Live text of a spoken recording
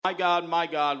My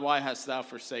God, why hast thou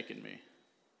forsaken me?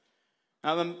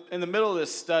 Now, in the middle of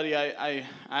this study, I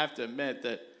have to admit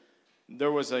that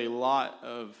there was a lot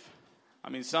of,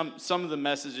 some of the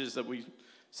messages that we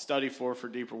study for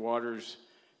Deeper Waters,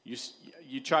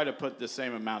 you try to put the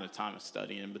same amount of time of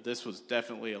studying, but this was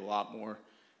definitely a lot more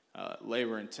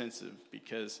labor intensive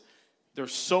because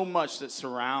there's so much that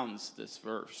surrounds this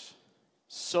verse,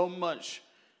 so much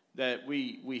that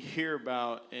we hear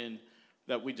about and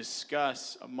that we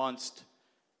discuss amongst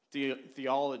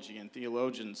theology and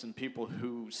theologians and people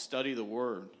who study the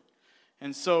Word.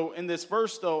 And so in this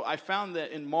verse, though, I found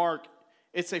that in Mark,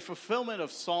 it's a fulfillment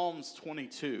of Psalms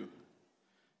 22.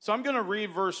 So I'm going to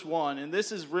read verse 1, and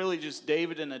this is really just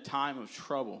David in a time of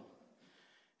trouble.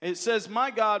 It says,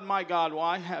 my God,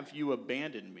 why have you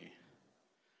abandoned me?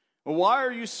 Or why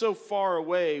are you so far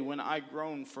away when I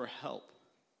groan for help?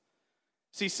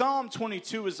 See, Psalm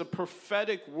 22 is a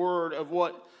prophetic word of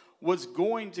what was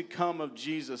going to come of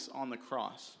Jesus on the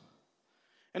cross.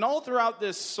 And all throughout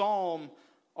this psalm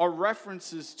are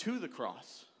references to the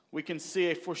cross. We can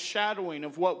see a foreshadowing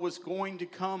of what was going to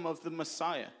come of the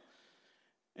Messiah.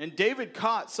 And David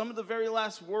caught some of the very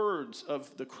last words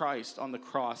of the Christ on the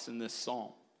cross in this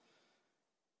psalm.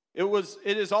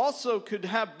 It is also could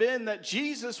have been that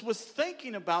Jesus was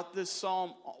thinking about this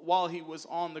psalm while he was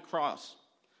on the cross,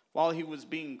 while he was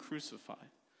being crucified.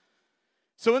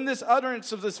 So in this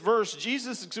utterance of this verse,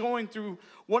 Jesus is going through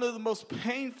one of the most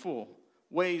painful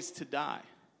ways to die.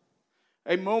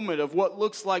 A moment of what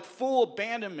looks like full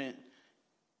abandonment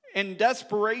and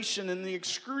desperation and the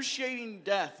excruciating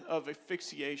death of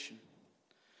asphyxiation.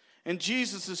 And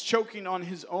Jesus is choking on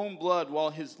his own blood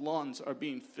while his lungs are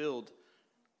being filled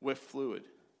with fluid.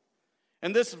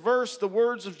 And this verse, the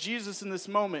words of Jesus in this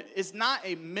moment, is not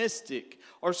a mystic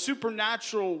or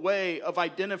supernatural way of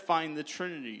identifying the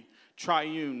Trinity,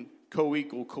 triune,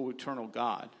 co-equal, co-eternal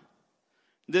God.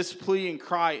 This plea and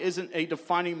cry isn't a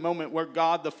defining moment where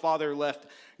God the Father left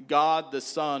God the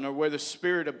Son or where the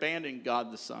Spirit abandoned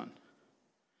God the Son.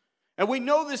 And we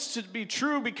know this to be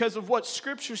true because of what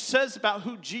Scripture says about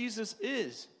who Jesus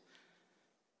is.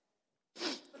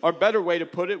 Or better way to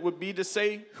put it would be to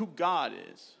say who God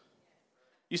is.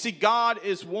 You see, God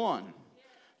is one.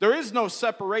 There is no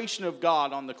separation of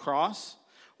God on the cross.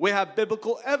 We have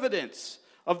biblical evidence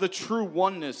of the true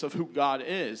oneness of who God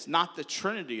is, not the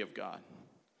Trinity of God.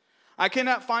 I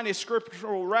cannot find a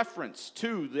scriptural reference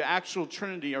to the actual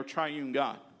Trinity or triune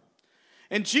God.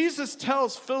 And Jesus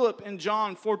tells Philip in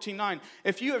John 14:9,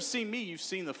 if you have seen me, you've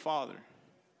seen the Father.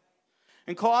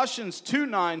 And Colossians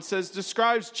 2:9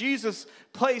 describes Jesus'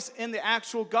 place in the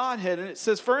actual Godhead. And it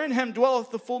says, for in him dwelleth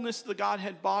the fullness of the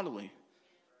Godhead bodily.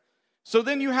 So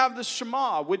then you have the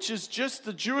Shema, which is just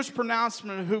the Jewish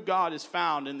pronouncement of who God is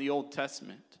found in the Old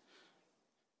Testament.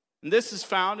 And this is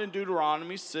found in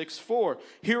Deuteronomy 6:4.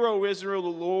 Hear, O Israel, the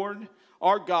Lord,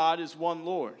 our God is one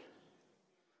Lord.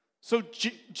 So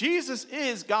Jesus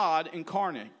is God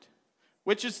incarnate,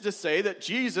 which is to say that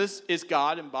Jesus is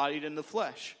God embodied in the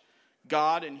flesh.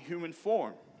 God in human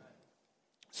form.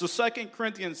 So 2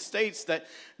 Corinthians states that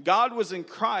God was in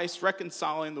Christ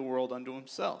reconciling the world unto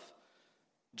himself.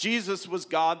 Jesus was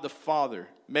God the Father,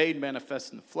 made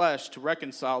manifest in the flesh to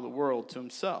reconcile the world to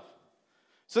himself.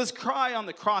 So this cry on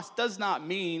the cross does not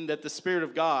mean that the Spirit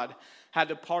of God had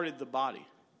departed the body,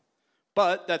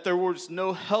 but that there was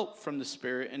no help from the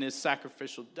Spirit in his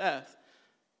sacrificial death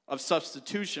of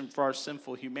substitution for our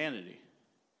sinful humanity.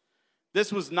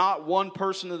 This was not one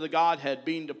person of the Godhead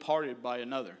being departed by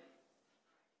another.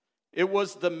 It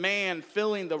was the man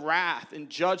feeling the wrath and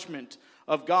judgment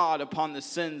of God upon the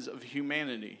sins of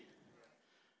humanity.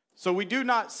 So we do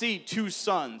not see two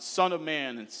sons, Son of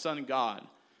Man and Son of God,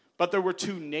 but there were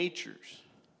two natures,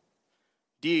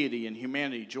 deity and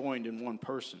humanity joined in one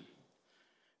person.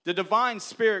 The divine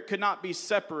spirit could not be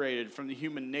separated from the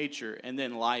human nature and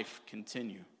then life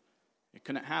continue. It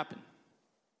couldn't happen.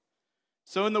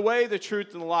 So in The Way, the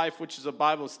Truth, and the Life, which is a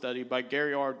Bible study by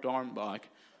Gary R. Dornbach,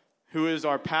 who is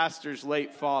our pastor's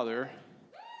late father,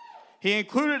 he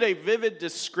included a vivid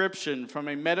description from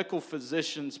a medical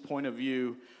physician's point of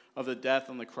view of the death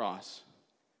on the cross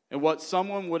and what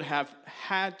someone would have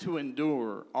had to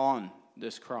endure on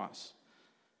this cross.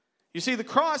 You see, the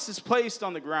cross is placed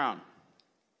on the ground,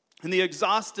 and the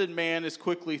exhausted man is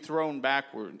quickly thrown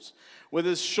backwards with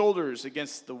his shoulders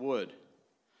against the wood.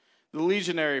 The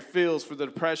legionary feels for the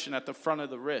depression at the front of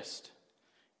the wrist.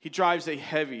 He drives a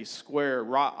heavy, square,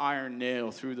 wrought iron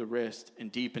nail through the wrist and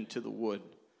deep into the wood.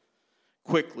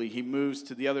 Quickly, he moves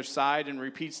to the other side and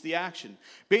repeats the action,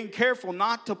 being careful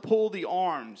not to pull the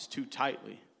arms too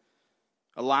tightly.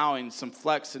 Allowing some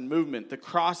flex and movement, the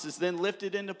cross is then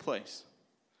lifted into place.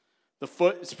 The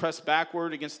foot is pressed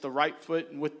backward against the right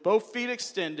foot, and with both feet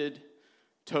extended,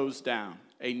 toes down,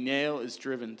 a nail is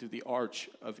driven through the arch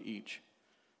of each,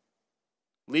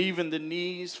 leaving the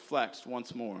knees flexed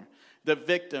once more. The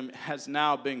victim has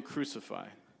now been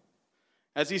crucified.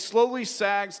 As he slowly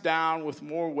sags down with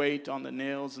more weight on the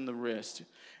nails and the wrist,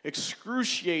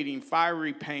 excruciating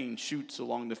fiery pain shoots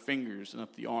along the fingers and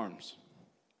up the arms.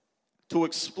 To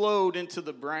explode into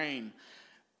the brain,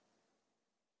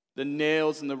 the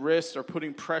nails and the wrist are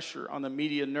putting pressure on the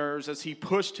median nerves as he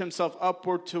pushed himself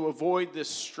upward to avoid this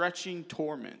stretching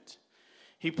torment.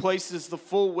 He places the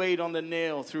full weight on the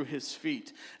nail through his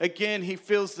feet. Again, he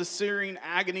feels the searing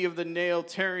agony of the nail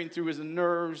tearing through his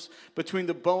nerves between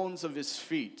the bones of his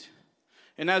feet.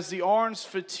 And as the arms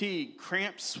fatigue,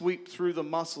 cramps sweep through the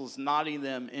muscles, knotting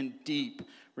them in deep,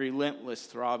 relentless,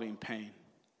 throbbing pain.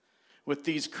 With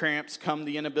these cramps come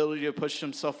the inability to push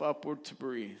himself upward to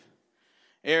breathe.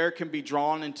 Air can be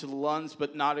drawn into the lungs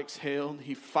but not exhaled.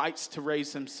 He fights to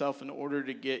raise himself in order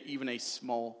to get even a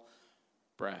small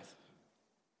breath.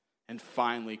 And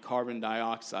finally, carbon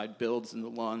dioxide builds in the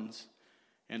lungs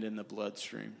and in the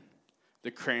bloodstream.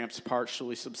 The cramps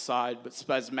partially subside, but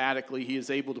spasmodically he is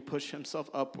able to push himself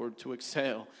upward to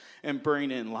exhale and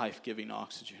bring in life-giving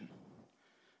oxygen.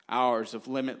 Hours of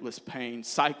limitless pain,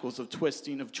 cycles of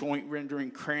twisting of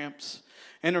joint-rendering cramps,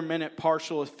 intermittent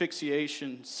partial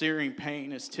asphyxiation, searing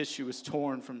pain as tissue is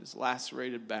torn from his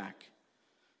lacerated back.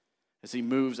 As he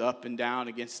moves up and down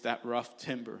against that rough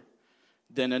timber,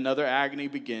 then another agony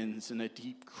begins in a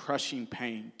deep crushing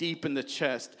pain, deep in the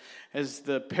chest, as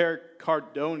the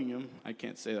pericardium, I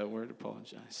can't say that word,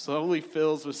 apologize, slowly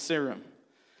fills with serum.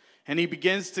 And he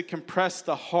begins to compress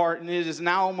the heart, and it is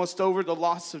now almost over. The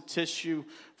loss of tissue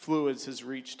fluids has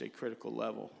reached a critical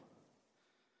level.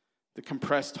 The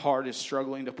compressed heart is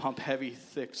struggling to pump heavy,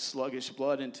 thick, sluggish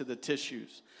blood into the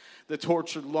tissues. The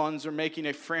tortured lungs are making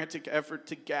a frantic effort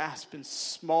to gasp in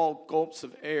small gulps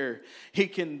of air. He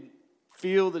can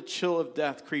feel the chill of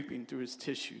death creeping through his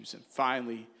tissues, and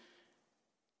finally,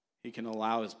 he can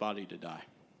allow his body to die.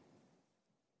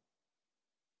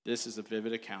 This is a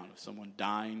vivid account of someone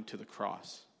dying to the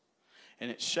cross, and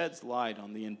it sheds light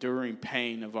on the enduring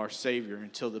pain of our Savior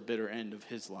until the bitter end of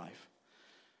his life.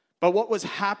 But what was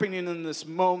happening in this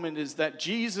moment is that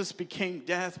Jesus became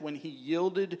death when he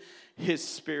yielded his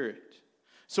spirit.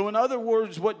 So in other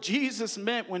words, what Jesus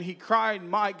meant when he cried,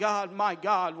 my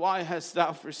God, why hast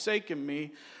thou forsaken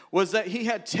me?" was that he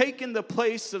had taken the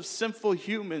place of sinful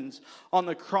humans on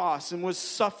the cross and was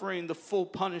suffering the full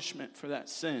punishment for that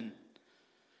sin.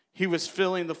 He was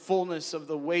feeling the fullness of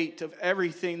the weight of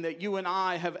everything that you and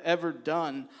I have ever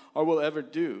done or will ever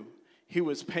do. He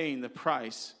was paying the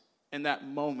price in that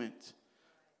moment,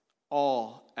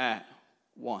 all at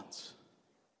once.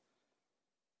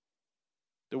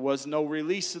 There was no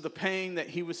release of the pain that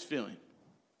he was feeling.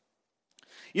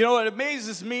 You know, it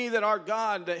amazes me that our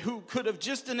God, who could have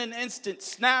just in an instant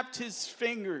snapped his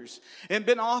fingers and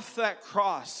been off that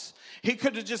cross, he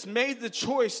could have just made the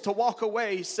choice to walk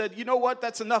away. He said, you know what,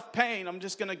 that's enough pain. I'm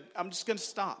just gonna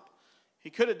stop. He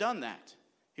could have done that.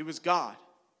 He was God.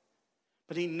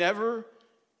 But he never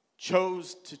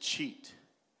chose to cheat.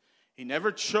 He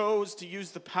never chose to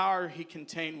use the power he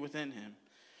contained within him.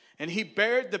 And he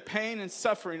bared the pain and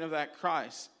suffering of that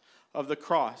Christ, of the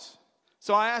cross.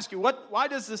 So I ask you, why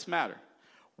does this matter?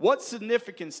 What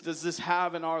significance does this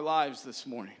have in our lives this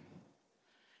morning?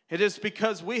 It is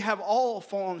because we have all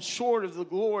fallen short of the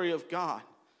glory of God.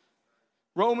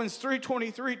 Romans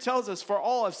 3:23 tells us, for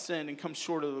all have sinned and come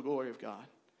short of the glory of God.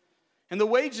 And the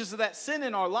wages of that sin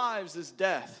in our lives is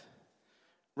death.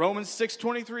 Romans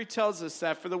 6:23 tells us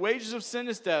that for the wages of sin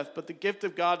is death, but the gift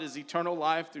of God is eternal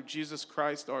life through Jesus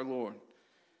Christ our Lord.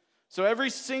 So every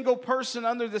single person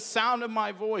under the sound of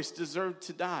my voice deserved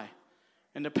to die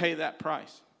and to pay that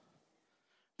price.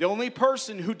 The only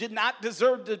person who did not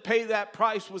deserve to pay that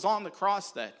price was on the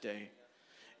cross that day.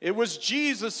 It was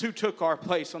Jesus who took our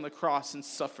place on the cross and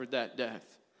suffered that death.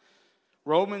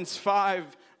 Romans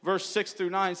 5 verse 6 through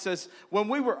 9 says, when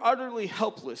we were utterly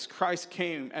helpless, Christ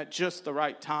came at just the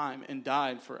right time and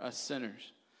died for us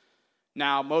sinners.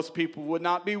 Now, most people would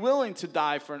not be willing to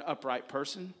die for an upright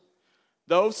person,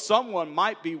 though someone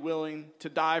might be willing to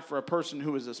die for a person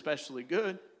who is especially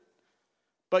good.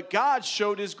 But God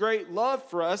showed his great love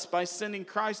for us by sending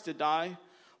Christ to die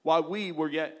while we were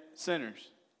yet sinners.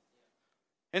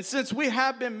 And since we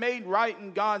have been made right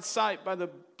in God's sight by the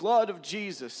blood of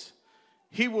Jesus,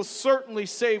 he will certainly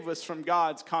save us from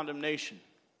God's condemnation.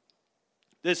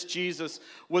 This Jesus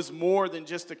was more than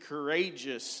just a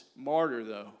courageous martyr,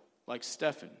 though, like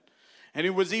Stephen. And he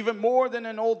was even more than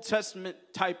an Old Testament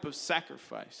type of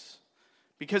sacrifice,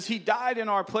 because he died in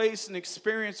our place and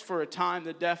experienced for a time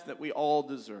the death that we all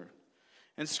deserve.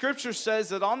 And Scripture says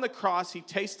that on the cross, he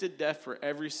tasted death for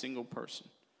every single person.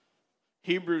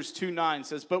 Hebrews 2:9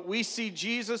 says, but we see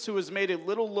Jesus, who was made a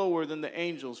little lower than the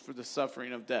angels for the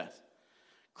suffering of death,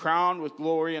 crowned with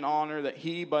glory and honor, that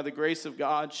he, by the grace of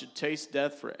God, should taste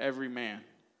death for every man.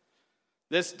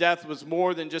 This death was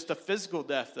more than just a physical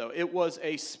death, though. It was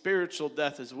a spiritual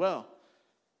death as well,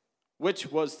 which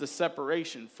was the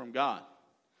separation from God.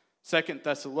 2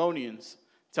 Thessalonians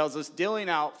tells us, dealing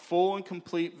out full and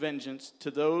complete vengeance to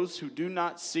those who do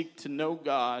not seek to know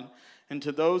God, and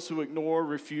to those who ignore or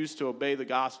refuse to obey the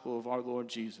gospel of our Lord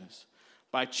Jesus,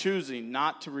 by choosing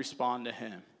not to respond to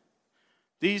him.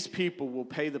 These people will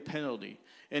pay the penalty,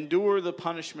 endure the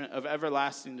punishment of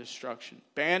everlasting destruction,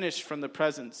 banished from the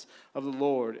presence of the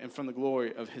Lord and from the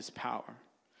glory of his power.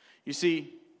 You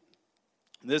see,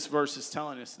 this verse is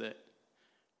telling us that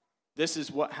this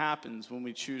is what happens when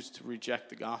we choose to reject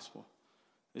the gospel.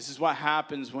 This is what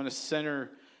happens when a sinner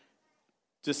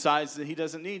decides that he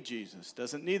doesn't need Jesus,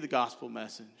 doesn't need the gospel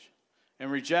message,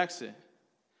 and rejects it.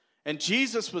 And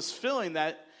Jesus was feeling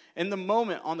that in the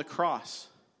moment on the cross.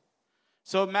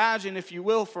 So imagine, if you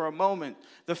will, for a moment,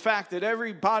 the fact that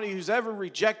everybody who's ever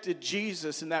rejected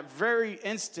Jesus in that very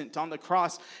instant on the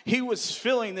cross, he was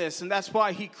feeling this, and that's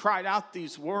why he cried out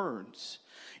these words.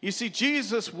 You see,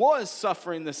 Jesus was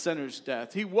suffering the sinner's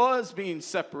death. He was being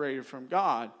separated from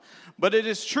God. But it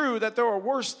is true that there are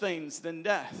worse things than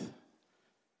death.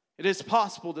 It is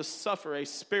possible to suffer a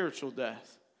spiritual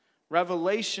death.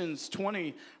 Revelations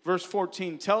 20, verse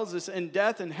 14 tells us, and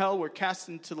death and hell were cast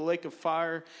into the lake of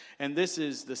fire, and this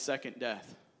is the second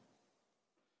death.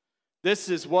 This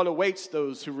is what awaits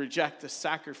those who reject the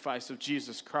sacrifice of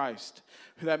Jesus Christ,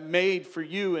 that made for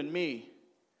you and me.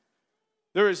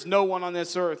 There is no one on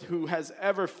this earth who has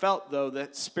ever felt, though,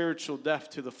 that spiritual death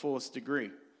to the fullest degree.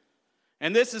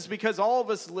 And this is because all of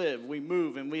us live, we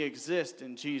move, and we exist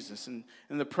in Jesus and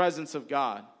in the presence of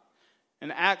God.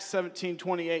 And Acts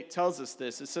 17:28 tells us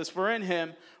this. It says, for in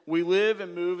him we live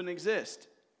and move and exist.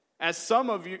 As some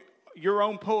of your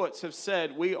own poets have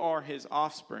said, we are his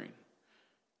offspring.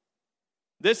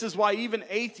 This is why even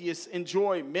atheists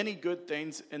enjoy many good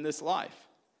things in this life.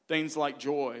 Things like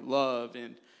joy, love,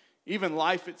 and even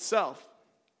life itself.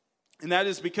 And that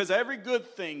is because every good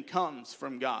thing comes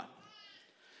from God.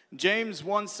 James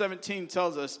 1:17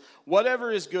 tells us, whatever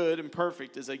is good and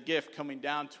perfect is a gift coming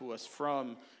down to us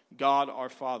from God our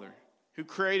Father, who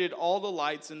created all the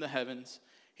lights in the heavens.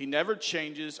 He never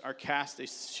changes or casts a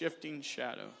shifting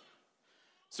shadow.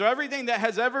 So everything that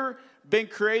has ever been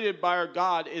created by our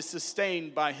God is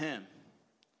sustained by him.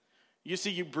 You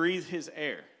see, you breathe his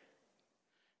air.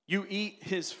 You eat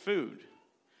his food.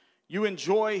 You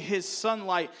enjoy his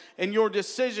sunlight, and your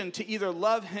decision to either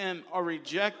love him or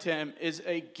reject him is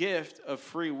a gift of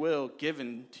free will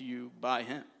given to you by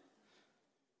him.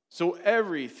 So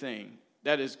everything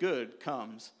that is good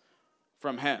comes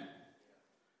from him.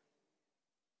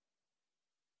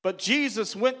 But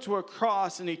Jesus went to a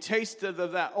cross, and he tasted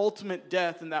of that ultimate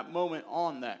death in that moment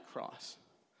on that cross.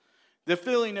 The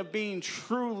feeling of being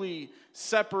truly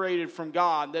separated from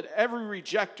God that every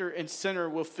rejecter and sinner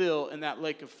will feel in that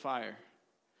lake of fire.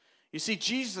 You see,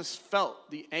 Jesus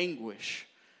felt the anguish,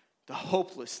 the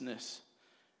hopelessness,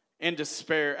 and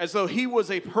despair, as though he was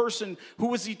a person who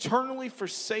was eternally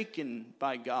forsaken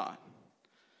by God.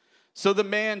 So the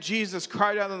man Jesus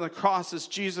cried out on the cross as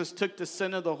Jesus took the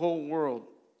sin of the whole world,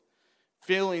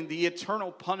 feeling the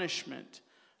eternal punishment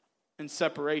and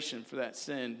separation for that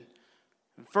sin.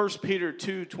 1 Peter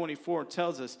 2:24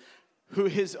 tells us, who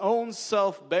his own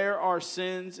self bare our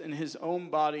sins in his own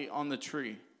body on the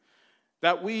tree,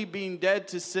 that we, being dead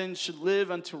to sin, should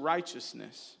live unto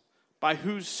righteousness, by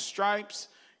whose stripes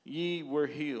ye were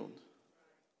healed.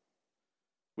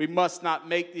 We must not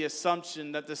make the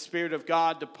assumption that the Spirit of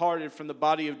God departed from the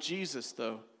body of Jesus,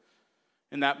 though,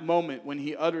 in that moment when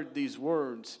he uttered these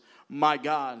words, my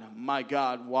God,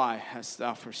 why hast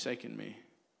thou forsaken me?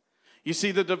 You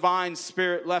see, the divine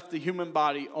spirit left the human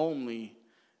body only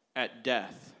at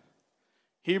death.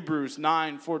 Hebrews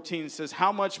 9:14 says,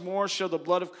 how much more shall the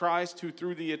blood of Christ, who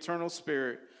through the eternal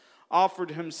Spirit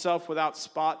offered himself without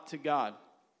spot to God,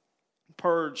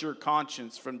 purge your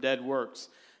conscience from dead works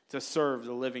to serve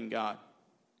the living God?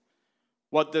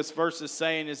 What this verse is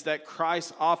saying is that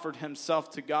Christ offered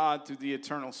himself to God through the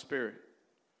eternal Spirit.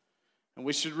 And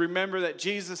we should remember that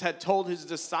Jesus had told his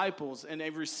disciples in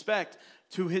a respect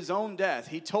to his own death.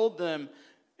 He told them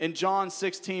in John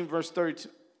 16, verse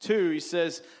 32, he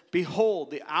says,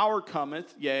 behold, the hour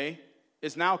cometh, yea,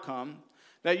 is now come,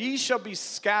 that ye shall be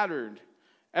scattered,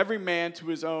 every man to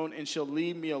his own, and shall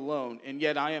leave me alone. And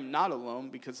yet I am not alone,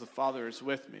 because the Father is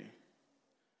with me.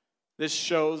 This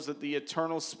shows that the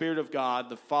eternal Spirit of God,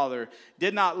 the Father,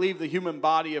 did not leave the human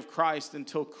body of Christ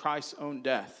until Christ's own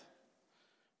death.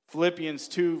 Philippians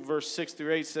 2, verse 6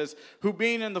 through 8 says, who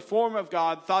being in the form of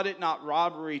God, thought it not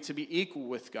robbery to be equal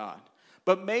with God,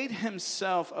 but made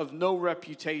himself of no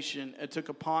reputation, and took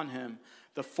upon him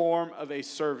the form of a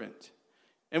servant,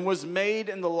 and was made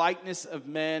in the likeness of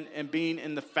men, and being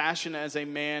in the fashion as a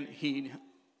man, he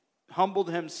humbled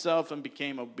himself and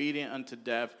became obedient unto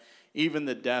death, even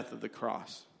the death of the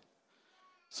cross.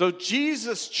 So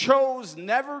Jesus chose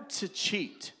never to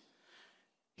cheat.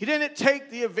 He didn't take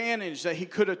the advantage that he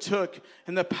could have took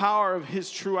in the power of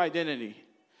his true identity.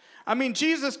 I mean,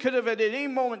 Jesus could have at any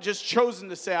moment just chosen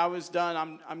to say, I was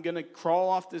done. I'm going to crawl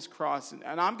off this cross and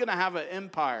I'm going to have an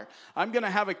empire. I'm going to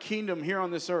have a kingdom here on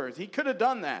this earth. He could have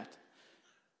done that.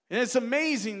 And it's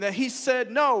amazing that he said,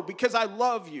 no, because I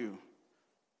love you.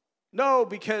 No,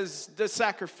 because the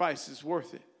sacrifice is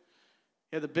worth it.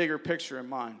 He had the bigger picture in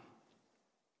mind.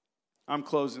 I'm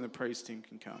closing. The praise team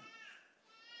can come.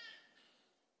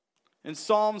 In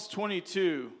Psalms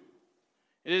 22,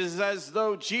 it is as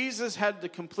though Jesus had the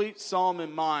complete psalm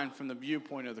in mind from the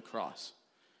viewpoint of the cross.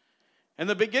 In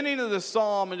the beginning of the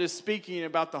psalm, it is speaking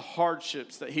about the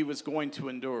hardships that he was going to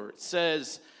endure. It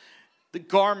says the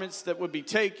garments that would be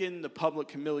taken, the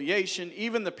public humiliation,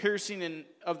 even the piercing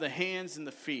of the hands and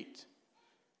the feet.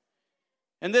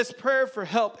 And this prayer for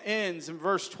help ends in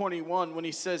verse 21 when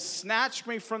he says, snatch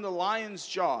me from the lion's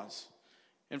jaws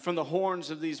and from the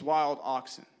horns of these wild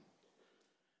oxen.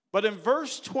 But in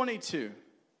verse 22,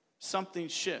 something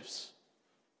shifts.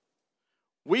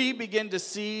 We begin to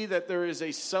see that there is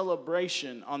a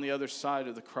celebration on the other side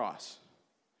of the cross.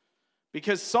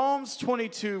 Because Psalms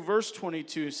 22, verse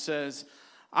 22 says,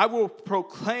 I will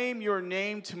proclaim your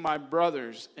name to my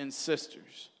brothers and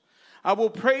sisters. I will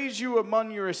praise you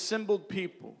among your assembled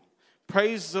people.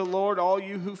 Praise the Lord, all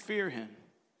you who fear him.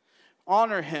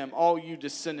 Honor him, all you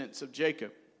descendants of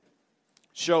Jacob.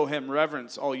 Show him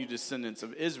reverence, all you descendants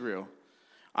of Israel.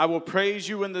 I will praise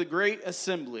you in the great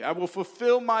assembly. I will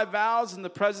fulfill my vows in the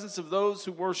presence of those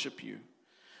who worship you.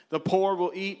 The poor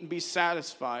will eat and be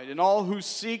satisfied, and all who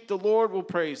seek the Lord will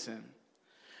praise him.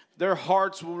 Their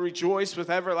hearts will rejoice with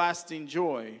everlasting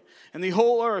joy, and the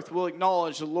whole earth will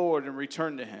acknowledge the Lord and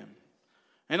return to him.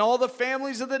 And all the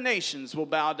families of the nations will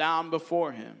bow down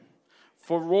before him.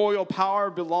 For royal power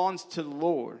belongs to the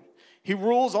Lord. He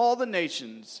rules all the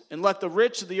nations. And let the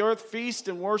rich of the earth feast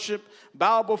and worship,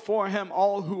 bow before him,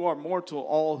 all who are mortal,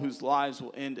 all whose lives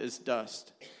will end as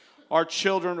dust. Our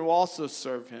children will also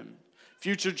serve him.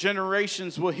 Future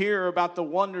generations will hear about the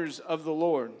wonders of the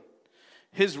Lord.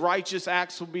 His righteous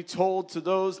acts will be told to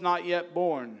those not yet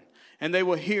born, and they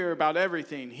will hear about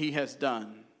everything he has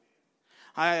done.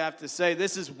 I have to say,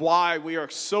 this is why we are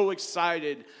so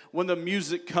excited when the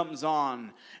music comes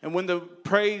on and when the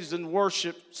praise and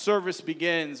worship service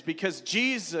begins, because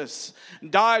Jesus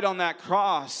died on that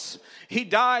cross. He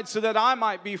died so that I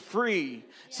might be free,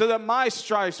 so that my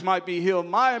stripes might be healed,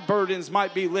 my burdens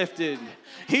might be lifted.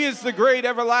 He is the great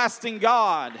everlasting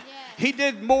God. He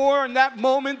did more in that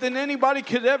moment than anybody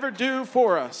could ever do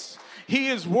for us. He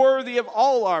is worthy of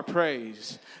all our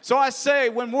praise. So I say,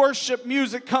 when worship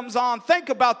music comes on, think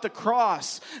about the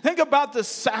cross. Think about the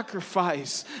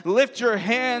sacrifice. Lift your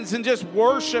hands and just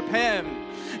worship him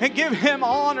and give him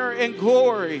honor and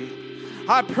glory.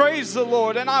 I praise the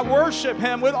Lord and I worship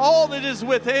him with all that is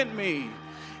within me.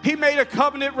 He made a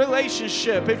covenant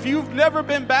relationship. If you've never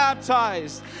been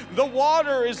baptized, the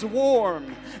water is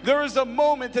warm. There is a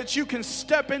moment that you can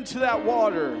step into that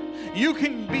water. You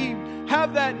can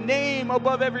have that name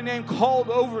above every name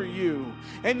called over you.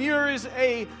 And there is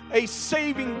a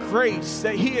saving grace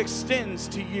that he extends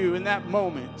to you in that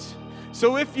moment.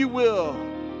 So if you will,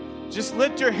 just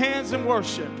lift your hands and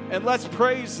worship, and let's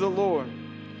praise the Lord.